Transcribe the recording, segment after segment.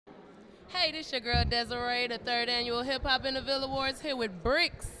Hey, this your girl Desiree, the 3rd annual Hip Hop in the Ville Awards, here with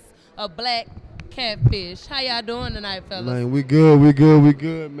Bricks of Black Catfish. How y'all doing tonight, fellas? Man, we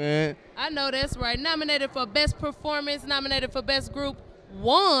good, man. I know that's right. Nominated for Best Performance, nominated for Best Group,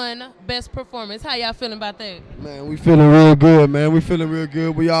 won Best Performance. How y'all feeling about that? Man, we feeling real good, man. We feeling real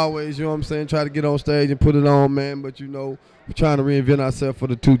good. We always, you know what I'm saying, try to get on stage and put it on, man. But, you know, we're trying to reinvent ourselves for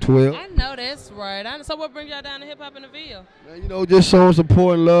the 212. I know that's right. So what brings y'all down to Hip Hop in the Ville? Man, you know, just showing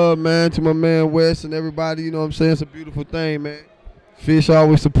support and love, man, to my man Wes and everybody. You know what I'm saying? It's a beautiful thing, man. Fish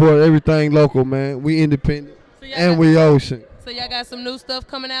always support everything local, man. We independent and we ocean. So y'all got some new stuff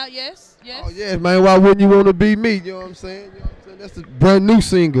coming out, yes? Yes? Oh, yes, man. Why wouldn't you want to be me? You know what I'm saying? You know what I'm saying? That's a brand new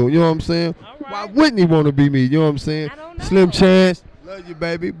single. You know what I'm saying? All right. Why wouldn't he want to be me? You know what I'm saying? I don't know. Slim Chance. Love you,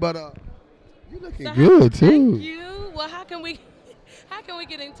 baby. But you looking So good, too. Thank you. Well, how can we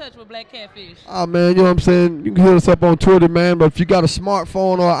get in touch with Black Catfish? Oh, man, you know what I'm saying? You can hit us up on Twitter, man. But if you got a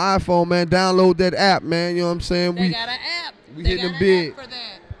smartphone or an iPhone, man, download that app, man. You know what I'm saying? They got an app. We They hitting got them an big. app for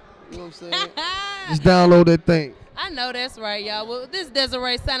that. You know what I'm saying? Just download that thing. I know that's right, y'all. Well, this is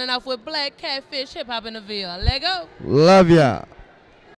Desiree signing off with Black Catfish Hip Hop in the Ville. Let go. Love y'all.